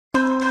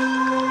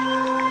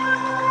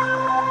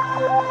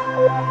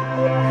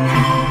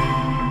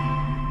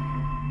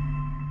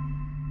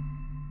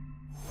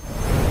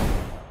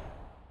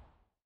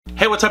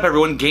Hey, what's up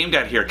everyone?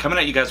 GameDad here, coming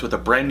at you guys with a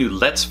brand new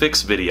Let's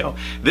Fix video.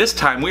 This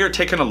time we are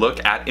taking a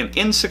look at an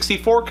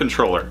N64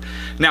 controller.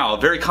 Now, a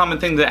very common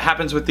thing that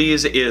happens with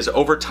these is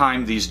over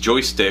time these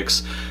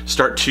joysticks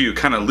start to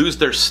kind of lose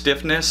their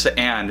stiffness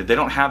and they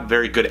don't have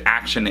very good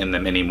action in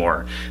them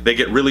anymore. They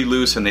get really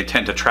loose and they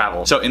tend to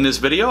travel. So in this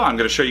video, I'm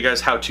going to show you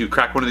guys how to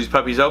crack one of these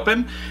puppies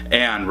open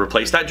and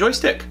replace that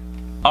joystick.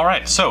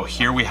 Alright, so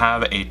here we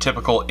have a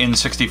typical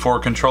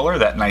N64 controller,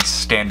 that nice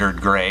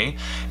standard gray,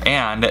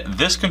 and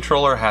this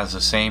controller has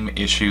the same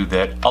issue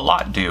that a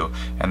lot do,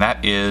 and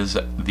that is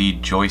the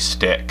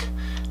joystick.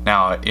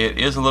 Now, it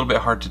is a little bit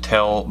hard to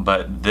tell,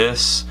 but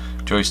this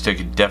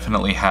joystick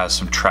definitely has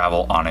some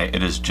travel on it.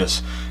 It is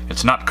just,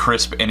 it's not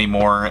crisp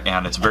anymore,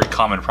 and it's a very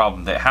common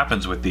problem that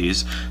happens with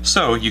these.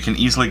 So you can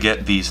easily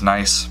get these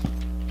nice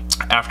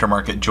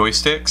aftermarket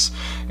joysticks,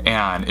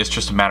 and it's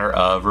just a matter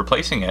of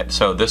replacing it.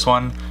 So this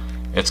one,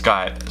 it's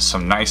got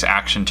some nice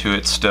action to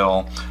it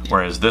still,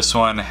 whereas this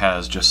one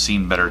has just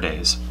seen better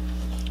days.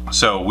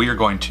 So we are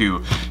going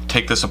to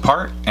take this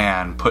apart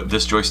and put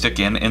this joystick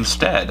in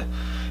instead.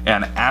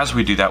 And as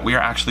we do that, we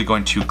are actually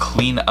going to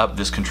clean up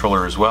this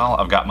controller as well.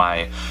 I've got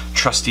my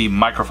trusty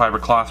microfiber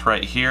cloth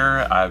right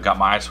here. I've got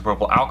my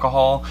isopropyl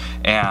alcohol,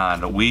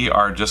 and we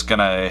are just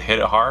gonna hit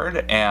it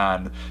hard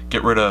and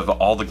get rid of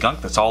all the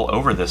gunk that's all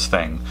over this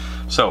thing.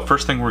 So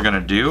first thing we're gonna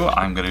do,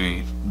 I'm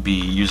gonna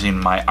be using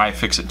my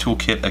iFixit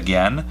toolkit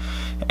again,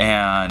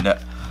 and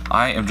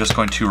I am just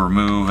going to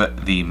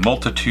remove the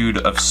multitude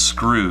of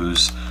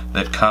screws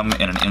that come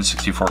in an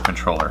N64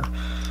 controller.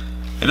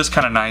 It is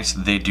kind of nice.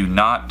 They do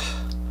not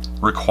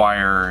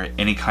require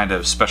any kind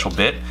of special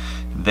bit.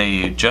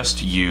 They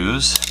just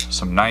use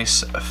some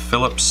nice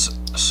Phillips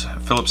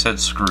head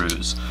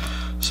screws.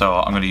 So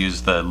I'm going to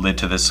use the lid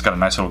to this. It's got a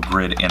nice little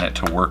grid in it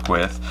to work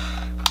with,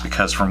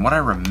 because from what I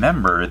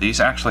remember, these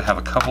actually have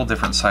a couple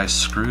different size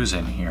screws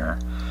in here.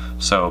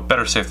 So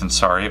better safe than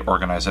sorry.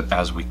 Organize it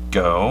as we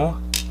go.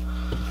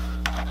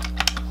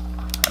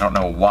 I don't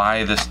know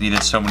why this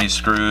needed so many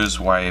screws,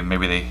 why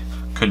maybe they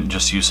couldn't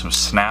just use some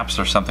snaps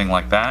or something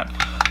like that,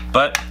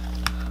 but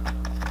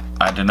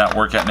I did not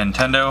work at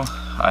Nintendo.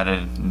 I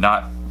did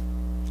not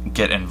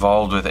get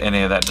involved with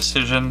any of that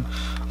decision,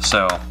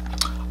 so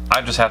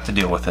I just have to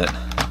deal with it.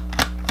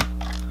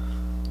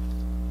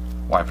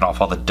 Wiping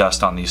off all the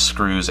dust on these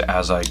screws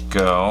as I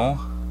go.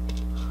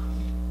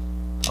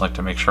 I like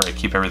to make sure I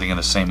keep everything in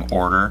the same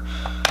order,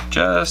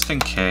 just in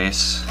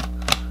case.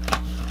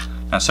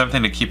 Now,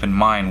 something to keep in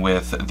mind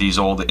with these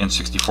old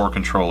N64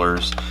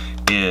 controllers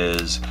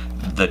is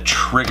the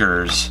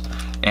triggers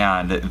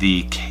and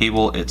the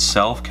cable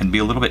itself can be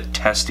a little bit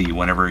testy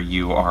whenever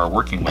you are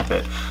working with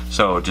it.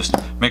 So just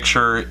make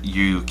sure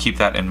you keep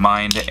that in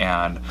mind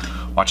and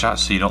watch out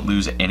so you don't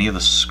lose any of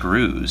the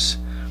screws.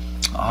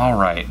 All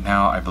right,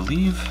 now I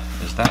believe,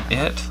 is that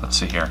it? Let's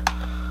see here.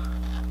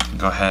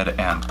 Go ahead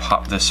and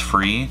pop this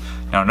free.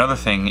 Now another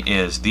thing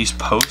is these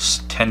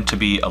posts tend to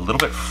be a little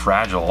bit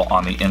fragile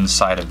on the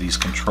inside of these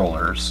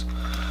controllers.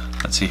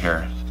 Let's see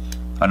here.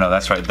 Oh no,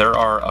 that's right. There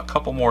are a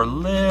couple more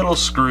little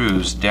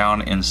screws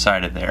down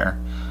inside of there.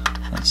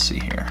 Let's see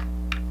here.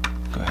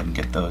 Go ahead and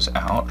get those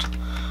out.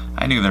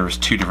 I knew there was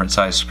two different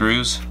size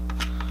screws.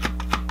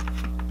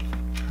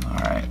 All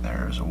right,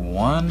 there's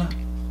one.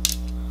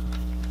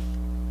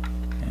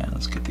 And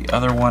let's get the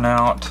other one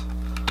out.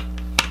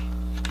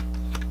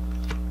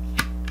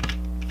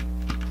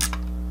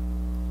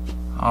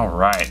 All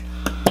right,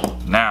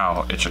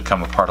 now it should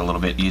come apart a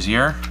little bit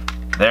easier.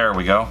 There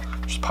we go.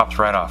 Just pops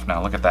right off.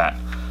 Now look at that.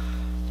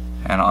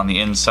 And on the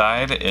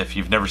inside, if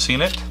you've never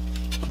seen it,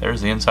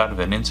 there's the inside of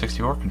an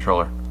N64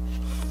 controller.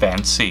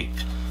 Fancy,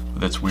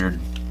 with its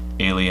weird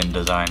alien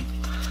design.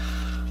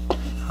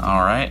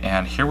 Alright,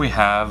 and here we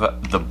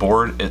have the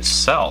board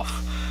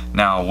itself.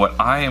 Now what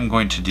I am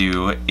going to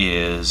do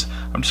is,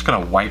 I'm just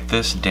going to wipe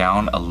this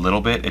down a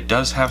little bit. It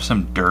does have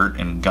some dirt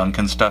and gunk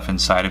and stuff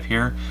inside of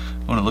here.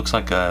 When it looks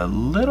like a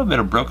little bit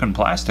of broken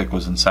plastic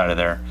was inside of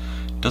there.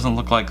 It doesn't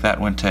look like that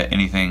went to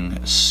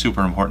anything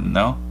super important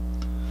though.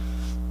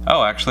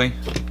 Oh, actually,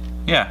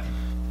 yeah,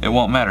 it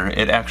won't matter.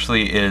 It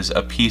actually is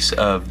a piece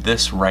of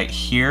this right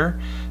here.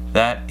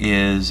 That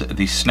is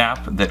the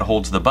snap that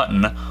holds the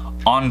button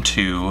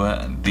onto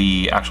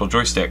the actual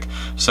joystick.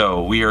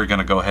 So we are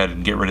gonna go ahead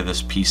and get rid of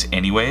this piece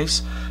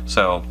anyways.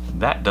 So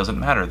that doesn't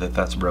matter that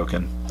that's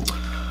broken.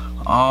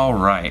 All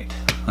right,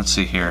 let's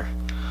see here.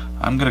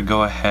 I'm gonna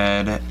go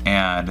ahead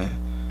and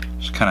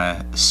just kind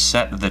of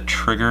set the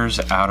triggers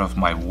out of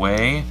my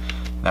way.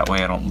 That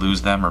way I don't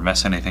lose them or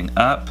mess anything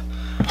up.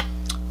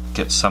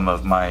 Get some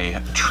of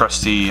my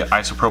trusty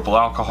isopropyl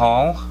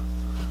alcohol.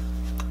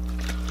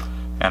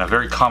 And a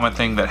very common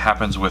thing that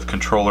happens with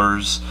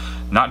controllers,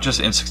 not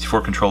just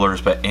N64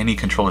 controllers, but any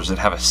controllers that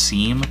have a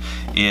seam,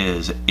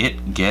 is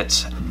it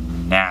gets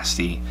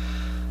nasty.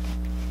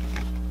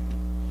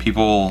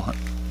 People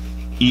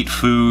eat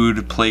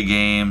food, play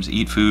games,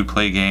 eat food,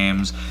 play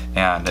games,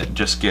 and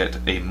just get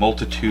a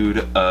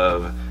multitude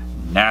of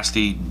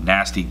nasty,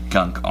 nasty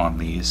gunk on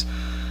these.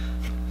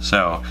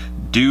 So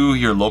do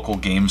your local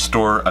game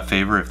store a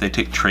favor if they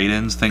take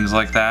trade-ins, things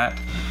like that.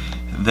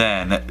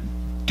 then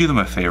do them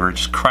a favor,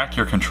 just crack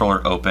your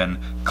controller open,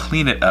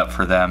 clean it up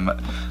for them.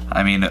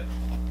 I mean,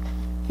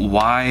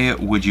 why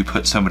would you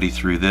put somebody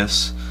through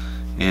this?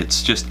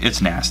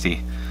 It's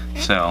nasty.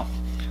 So,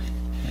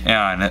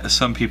 and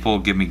some people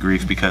give me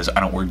grief because I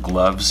don't wear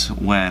gloves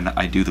when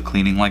I do the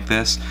cleaning like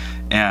this,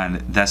 and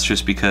that's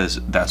just because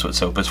that's what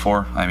soap is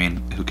for. I mean,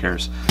 who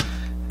cares?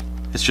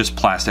 It's just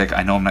plastic.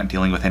 I know I'm not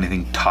dealing with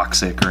anything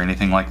toxic or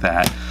anything like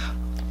that.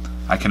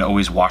 I can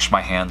always wash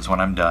my hands when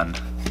I'm done.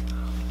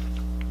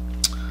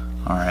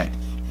 Alright,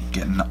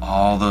 getting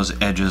all those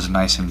edges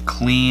nice and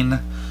clean.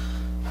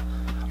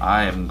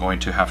 I am going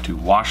to have to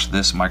wash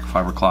this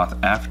microfiber cloth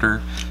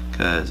after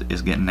because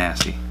it's getting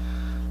nasty.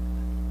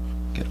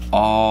 Get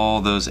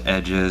all those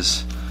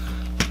edges,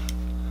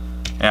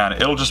 and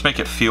it'll just make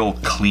it feel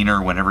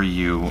cleaner whenever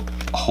you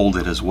hold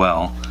it as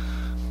well,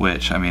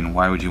 which, I mean,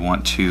 why would you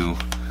want to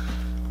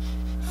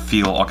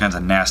feel all kinds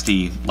of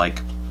nasty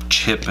like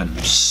chip and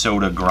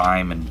soda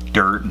grime and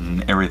dirt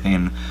and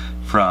everything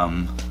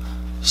from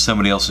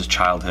somebody else's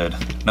childhood?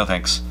 No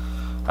thanks.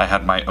 I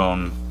had my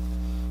own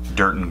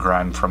dirt and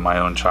grime from my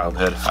own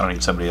childhood. I don't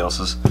need somebody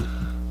else's.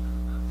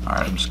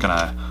 Alright, I'm just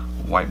gonna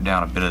wipe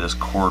down a bit of this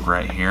cord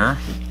right here.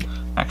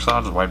 Actually,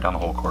 I'll just wipe down the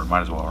whole cord,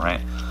 might as well,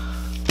 right?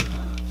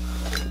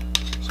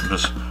 So I'm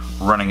just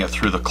running it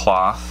through the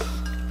cloth.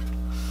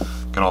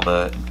 Get all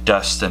the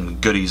dust and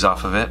goodies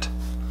off of it.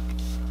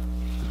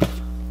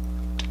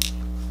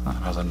 Oh,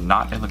 there's a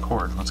knot in the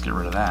cord. Let's get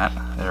rid of that.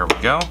 There we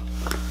go.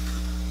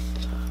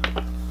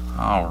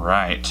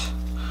 Alright.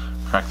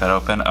 Crack that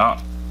open.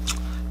 Oh,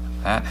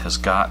 that has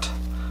got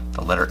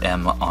the letter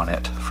M on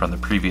it from the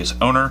previous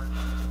owner.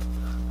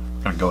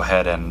 I'm going to go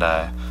ahead and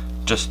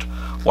just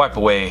wipe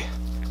away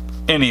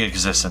any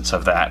existence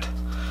of that.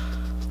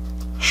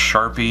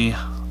 Sharpie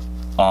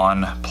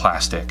on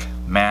plastic.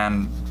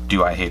 Man,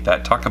 do I hate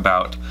that. Talk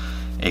about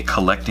a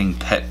collecting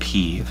pet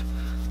peeve.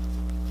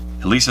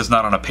 At least it's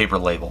not on a paper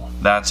label.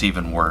 That's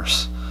even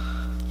worse.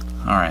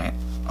 Alright,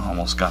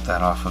 almost got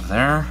that off of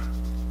there.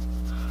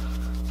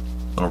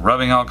 Little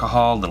rubbing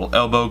alcohol, little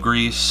elbow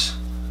grease.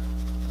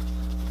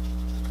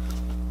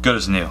 Good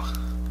as new.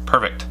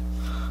 Perfect.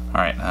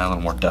 Alright, a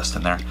little more dust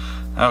in there.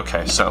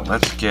 Okay, so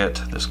let's get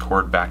this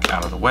cord back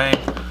out of the way.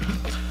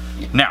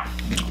 Now,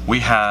 we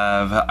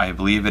have, I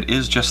believe it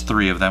is just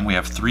 3 of them. We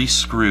have 3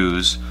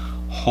 screws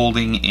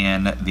holding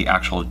in the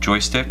actual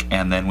joystick,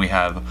 and then we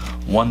have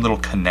one little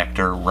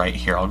connector right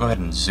here. I'll go ahead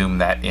and zoom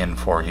that in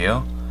for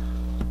you.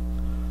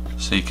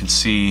 So you can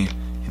see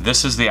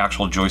this is the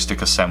actual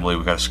joystick assembly.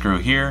 We've got a screw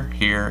here,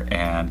 here,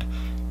 and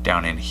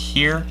down in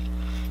here.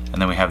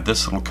 And then we have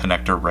this little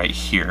connector right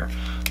here.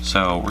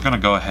 So we're gonna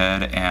go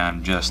ahead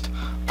and just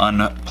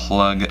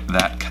unplug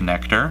that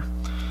connector.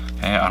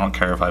 Okay, I don't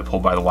care if I pull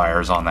by the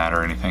wires on that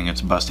or anything, it's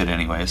busted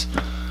anyways.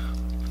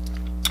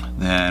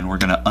 Then we're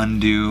gonna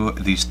undo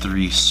these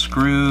 3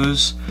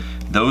 screws.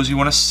 Those you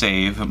wanna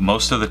save.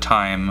 Most of the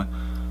time,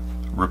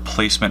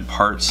 replacement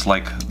parts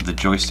like the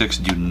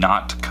joysticks do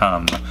not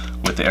come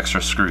with the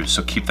extra screws,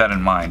 so keep that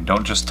in mind.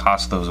 Don't just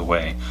toss those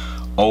away.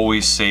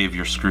 Always save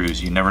your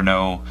screws. You never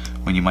know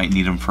when you might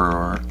need them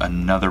for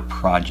another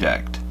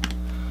project.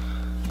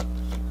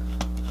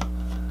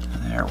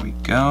 There we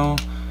go.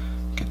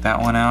 Get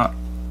that one out.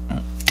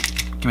 Oh,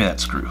 give me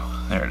that screw.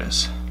 There it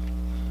is.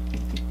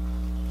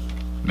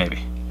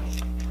 Maybe.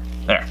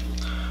 There.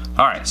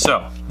 Alright,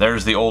 so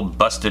there's the old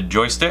busted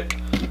joystick.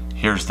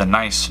 Here's the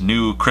nice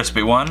new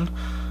crispy one.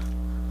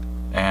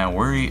 And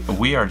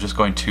we are just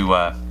going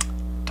to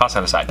toss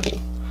that aside.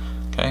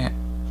 Okay.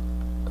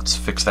 Let's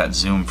fix that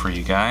zoom for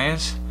you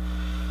guys.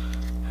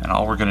 And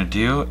all we're gonna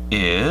do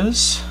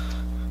is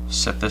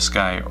set this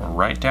guy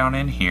right down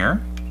in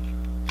here.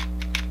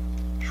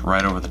 Just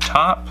right over the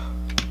top.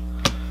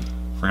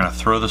 We're gonna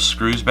throw the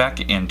screws back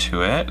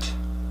into it.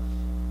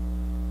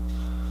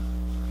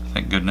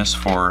 Thank goodness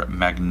for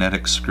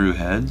magnetic screw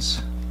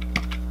heads.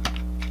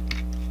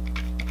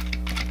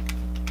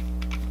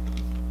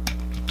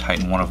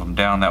 Tighten one of them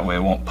down, that way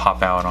it won't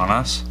pop out on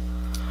us.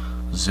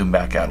 Zoom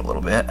back out a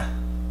little bit.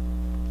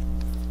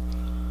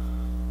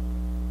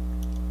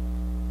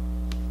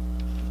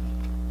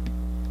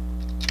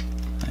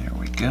 There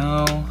we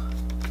go.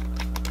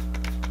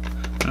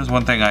 There's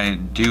one thing I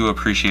do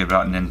appreciate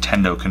about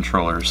Nintendo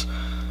controllers,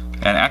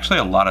 and actually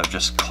a lot of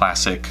just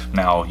classic,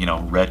 now, you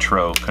know,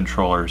 retro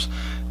controllers.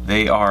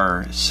 They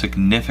are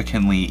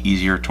significantly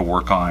easier to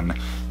work on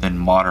than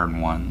modern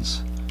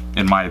ones,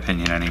 in my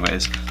opinion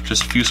anyways.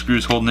 Just a few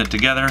screws holding it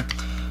together.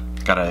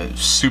 Got a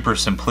super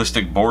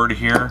simplistic board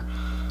here,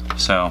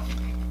 so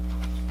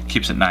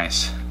keeps it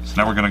nice. So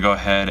now we're gonna go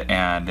ahead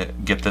and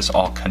get this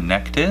all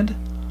connected.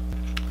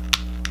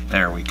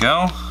 There we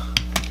go.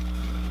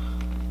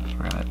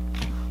 We're gonna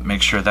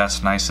make sure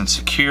that's nice and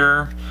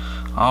secure.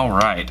 All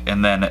right,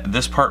 and then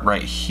this part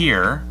right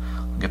here,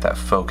 I'll get that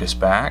focus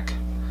back.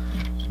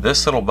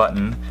 This little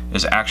button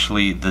is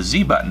actually the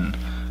Z button,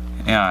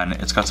 and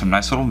it's got some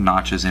nice little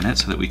notches in it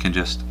so that we can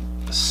just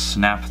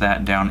snap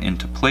that down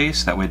into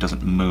place. That way it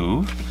doesn't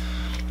move.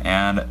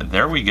 And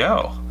there we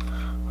go.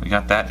 we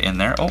got that in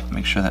there. Oh,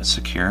 make sure that's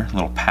secure.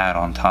 Little pad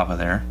on top of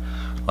there.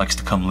 Likes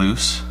to come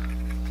loose.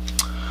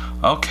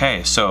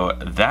 Okay, so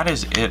that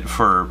is it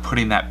for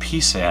putting that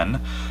piece in.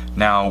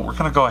 Now we're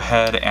going to go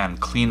ahead and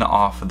clean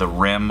off the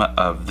rim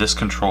of this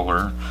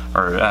controller,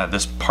 or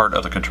this part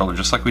of the controller,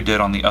 just like we did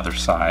on the other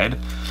side.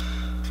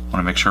 Want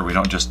to make sure we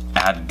don't just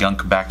add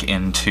gunk back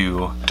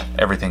into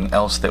everything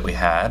else that we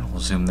had. We'll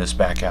zoom this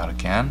back out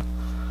again.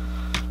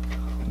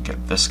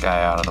 Get this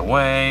guy out of the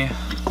way.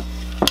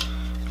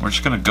 We're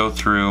just going to go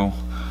through,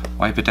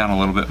 wipe it down a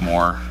little bit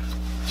more.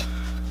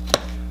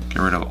 Get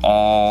rid of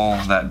all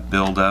that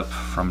buildup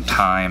from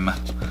time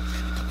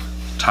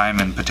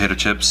and potato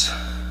chips.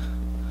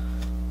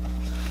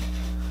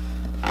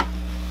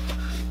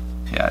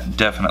 Yeah,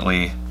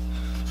 definitely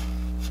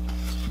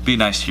be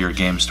nice to your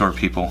game store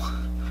people.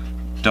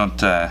 Don't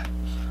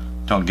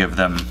give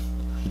them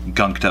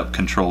gunked up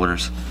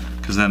controllers,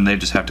 because then they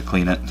just have to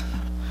clean it,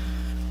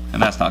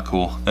 and that's not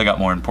cool. They got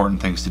more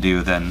important things to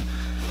do than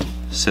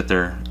sit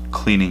there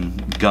cleaning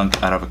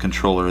gunk out of a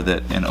controller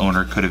that an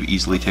owner could have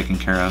easily taken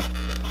care of.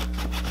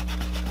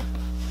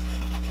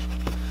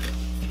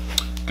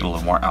 Get a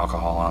little more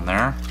alcohol on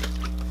there.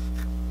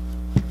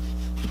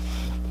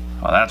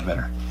 Oh, that's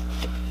better.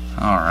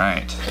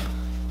 Alright.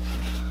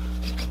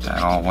 Get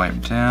that all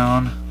wiped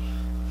down.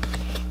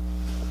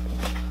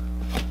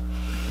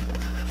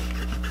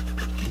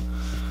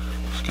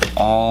 Just get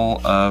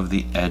all of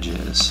the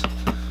edges.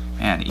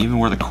 Man, even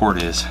where the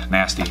cord is,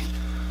 nasty.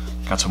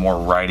 Got some more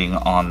writing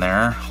on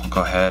there. We'll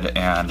go ahead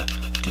and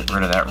get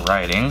rid of that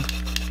writing.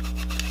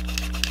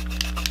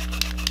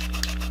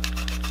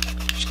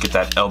 Just get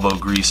that elbow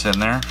grease in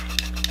there.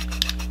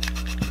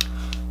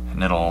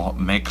 And it'll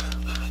make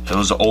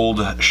those old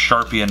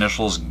Sharpie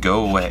initials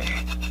go away.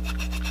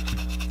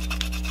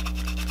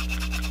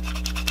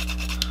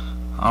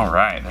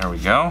 Alright, there we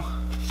go.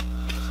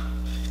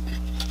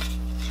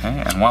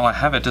 Okay, and while I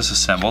have it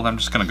disassembled, I'm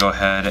just going to go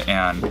ahead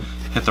and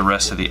hit the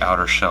rest of the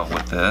outer shell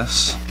with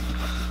this.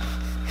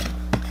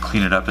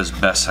 Clean it up as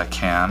best I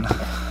can.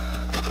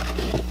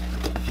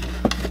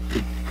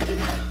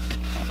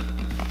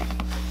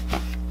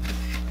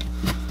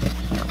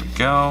 There we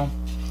go.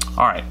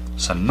 Alright,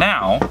 so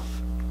now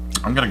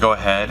I'm going to go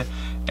ahead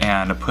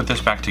and put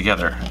this back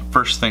together.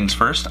 First things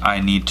first,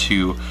 I need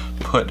to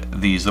put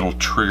these little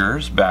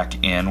triggers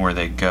back in where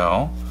they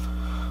go.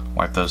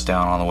 Wipe those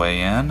down on the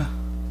way in.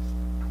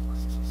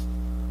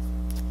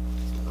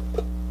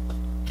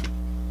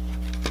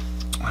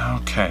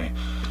 Okay,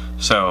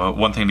 so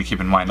one thing to keep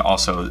in mind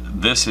also,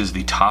 this is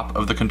the top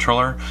of the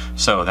controller,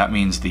 so that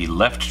means the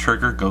left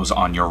trigger goes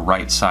on your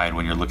right side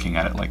when you're looking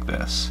at it like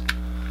this.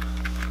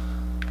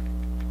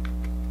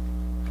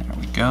 There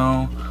we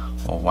go.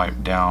 We'll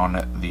wipe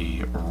down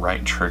the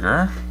right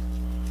trigger.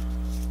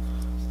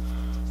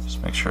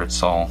 Just make sure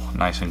it's all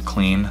nice and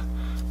clean.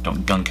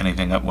 Don't gunk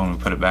anything up when we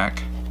put it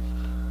back.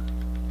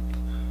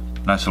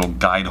 Nice little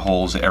guide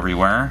holes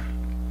everywhere.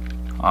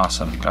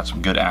 Awesome, got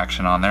some good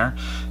action on there.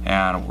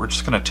 And we're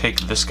just gonna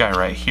take this guy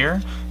right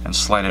here and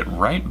slide it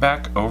right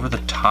back over the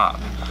top.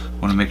 We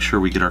wanna make sure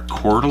we get our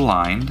cord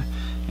aligned,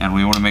 and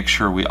we wanna make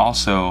sure we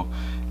also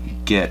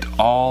get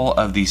all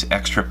of these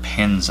extra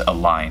pins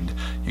aligned.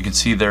 You can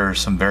see there are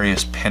some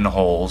various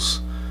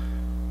pinholes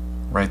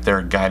right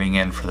there guiding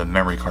in for the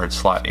memory card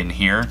slot in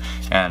here,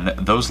 and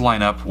those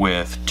line up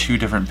with two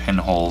different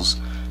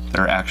pinholes that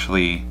are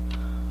actually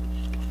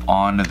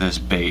on this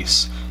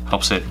base.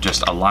 Helps it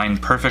just align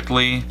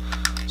perfectly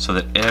so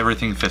that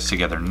everything fits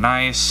together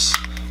nice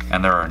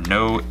and there are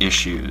no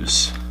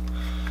issues.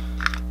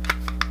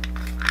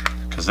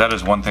 Because that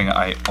is one thing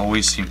I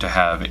always seem to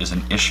have, is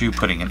an issue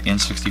putting an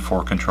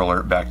N64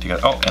 controller back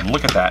together. Oh, and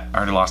look at that, I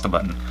already lost a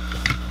button.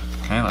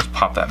 Okay, let's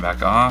pop that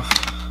back off.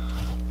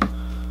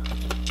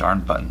 Darn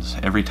buttons,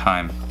 every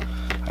time.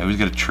 I always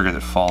get a trigger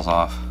that falls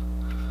off.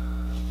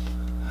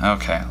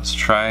 Okay, let's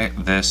try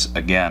this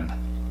again.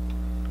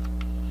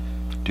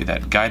 Do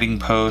that guiding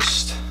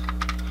post,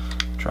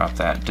 drop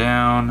that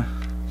down.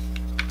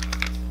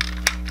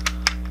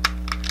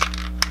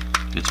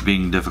 It's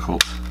being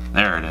difficult.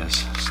 There it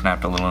is,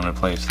 snapped a little into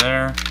place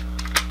there.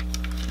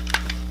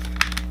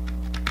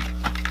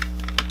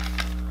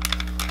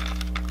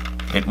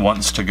 It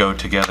wants to go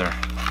together.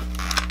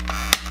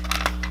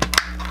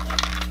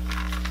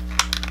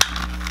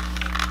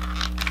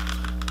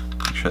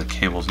 Make sure the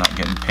cable's not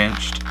getting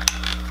pinched.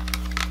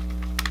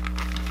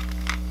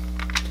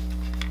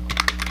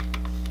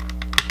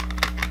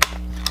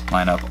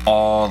 Line up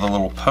all the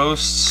little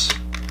posts.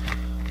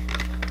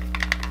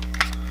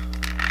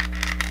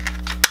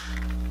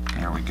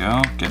 There we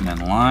go, getting in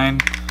line.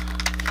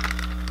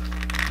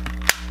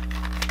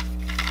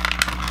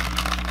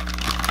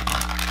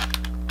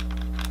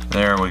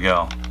 There we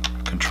go.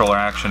 Controller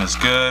action is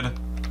good.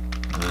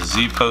 The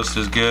Z post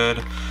is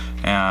good.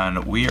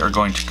 And we are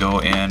going to go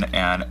in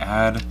and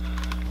add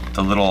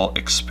the little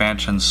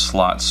expansion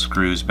slot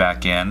screws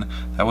back in.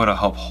 That would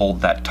help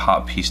hold that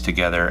top piece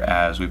together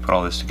as we put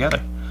all this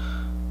together.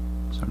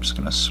 So I'm just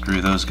going to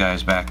screw those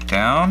guys back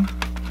down.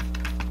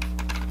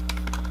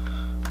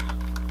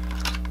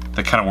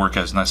 The kind of work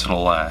as nice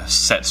little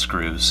set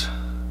screws.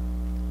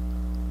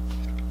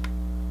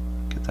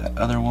 Get that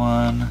other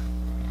one.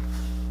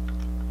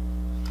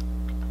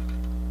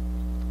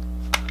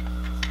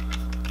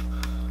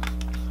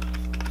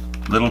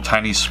 Little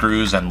tiny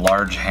screws and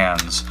large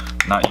hands,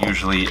 not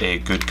usually a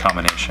good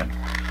combination.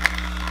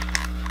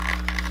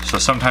 So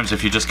sometimes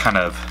if you just kind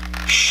of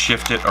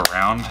shift it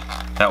around,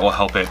 that will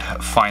help it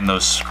find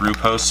those screw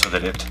posts so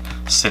that it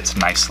sits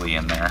nicely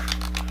in there.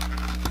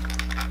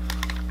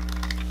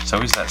 It's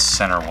always that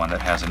center one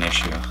that has an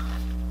issue.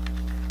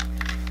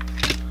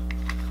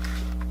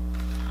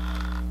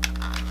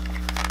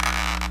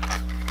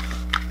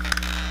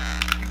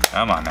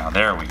 Come on now,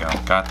 there we go,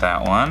 got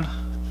that one.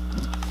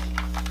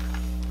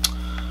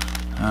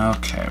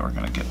 Okay, we're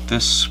gonna get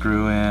this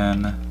screw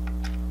in.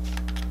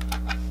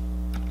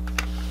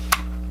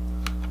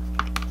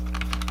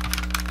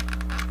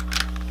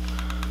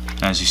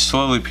 As you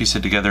slowly piece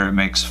it together, it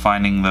makes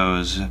finding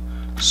those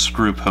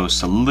screw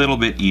posts a little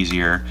bit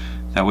easier.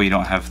 That way you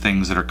don't have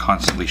things that are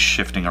constantly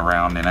shifting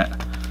around in it.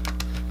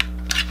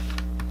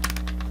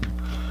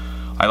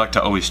 I like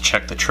to always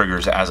check the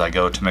triggers as I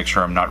go to make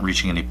sure I'm not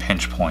reaching any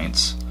pinch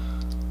points.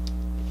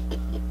 Go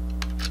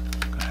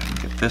ahead and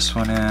get this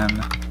one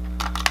in.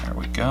 There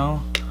we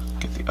go.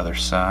 Get the other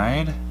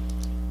side.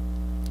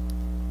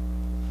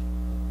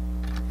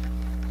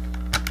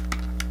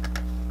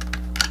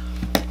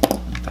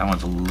 That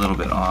one's a little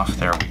bit off.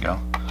 There we go.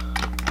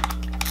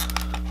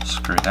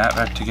 Screw that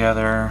back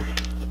together.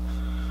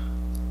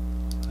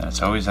 And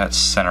it's always that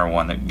center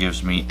one that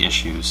gives me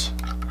issues.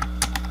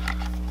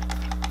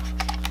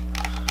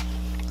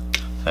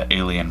 The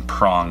alien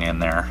prong in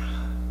there.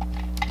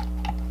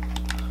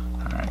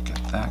 Alright,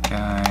 get that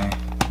guy.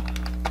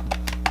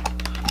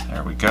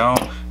 There we go.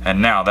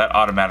 And now that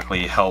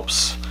automatically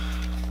helps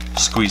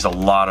squeeze a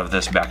lot of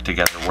this back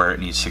together where it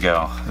needs to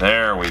go.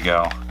 There we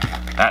go.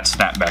 That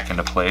snapped back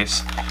into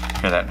place.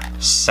 Hear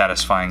that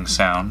satisfying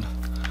sound.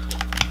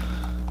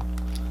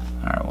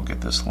 Alright, we'll get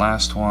this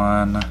last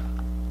one.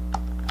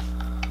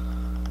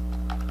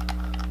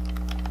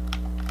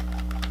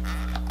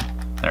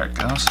 There it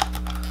goes.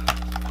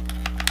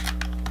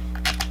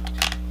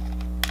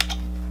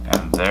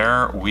 And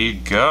there we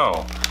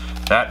go.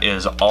 That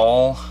is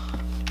all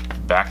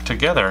back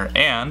together,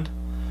 and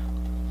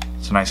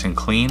it's nice and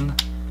clean.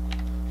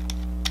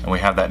 And we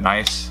have that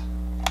nice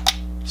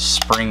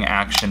spring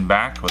action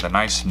back with a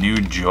nice new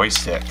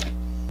joystick.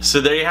 So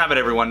there you have it,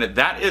 everyone.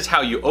 That is how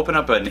you open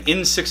up an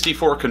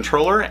N64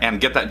 controller and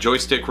get that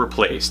joystick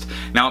replaced.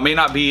 Now, it may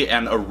not be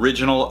an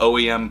original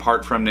OEM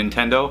part from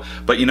Nintendo,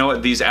 but you know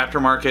what? These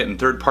aftermarket and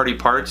third-party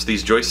parts,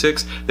 these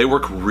joysticks, they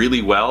work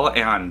really well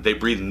and they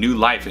breathe new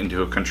life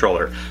into a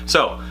controller.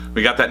 So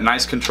we got that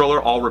nice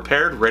controller all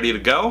repaired, ready to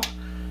go,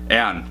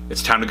 and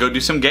it's time to go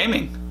do some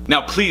gaming. Now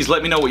please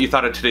let me know what you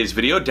thought of today's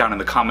video down in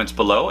the comments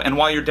below, and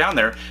while you're down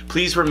there,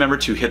 please remember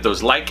to hit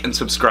those like and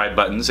subscribe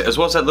buttons, as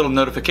well as that little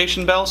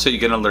notification bell so you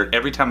get an alert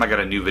every time I got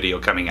a new video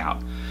coming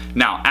out.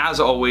 Now, as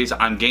always,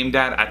 I'm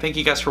GameDad. I thank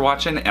you guys for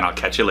watching, and I'll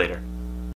catch you later.